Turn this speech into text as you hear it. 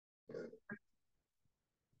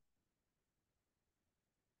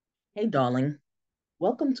Hey, darling.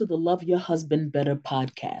 Welcome to the Love Your Husband Better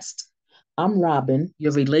podcast. I'm Robin,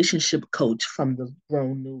 your relationship coach from the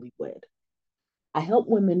Grown Newlywed. I help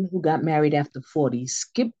women who got married after 40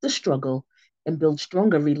 skip the struggle and build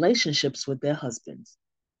stronger relationships with their husbands.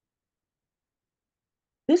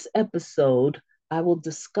 This episode, I will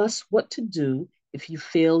discuss what to do if you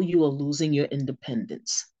feel you are losing your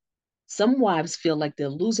independence. Some wives feel like they're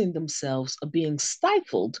losing themselves or being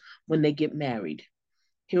stifled when they get married.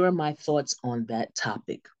 Here are my thoughts on that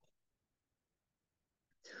topic.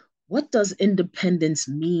 What does independence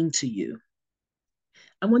mean to you?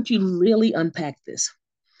 I want you to really unpack this.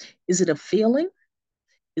 Is it a feeling?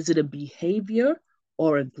 Is it a behavior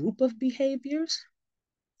or a group of behaviors?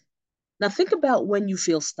 Now, think about when you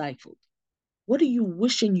feel stifled. What are you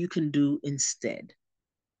wishing you can do instead?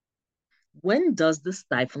 When does the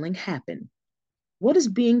stifling happen? What is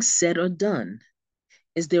being said or done?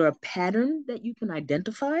 Is there a pattern that you can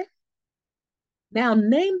identify? Now,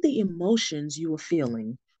 name the emotions you are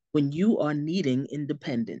feeling when you are needing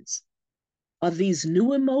independence. Are these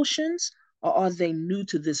new emotions or are they new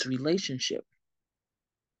to this relationship?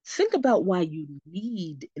 Think about why you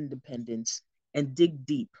need independence and dig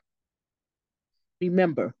deep.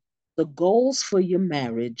 Remember, the goals for your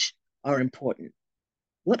marriage are important.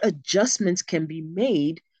 What adjustments can be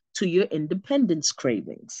made to your independence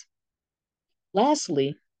cravings?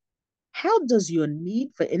 Lastly, how does your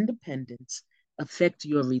need for independence affect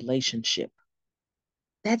your relationship?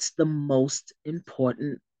 That's the most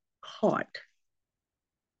important part.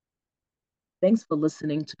 Thanks for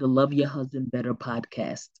listening to the Love Your Husband Better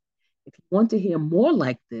podcast. If you want to hear more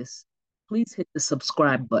like this, please hit the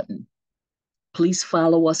subscribe button. Please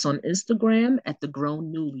follow us on Instagram at The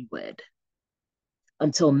Grown Newlywed.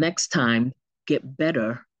 Until next time, get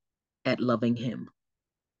better at loving him.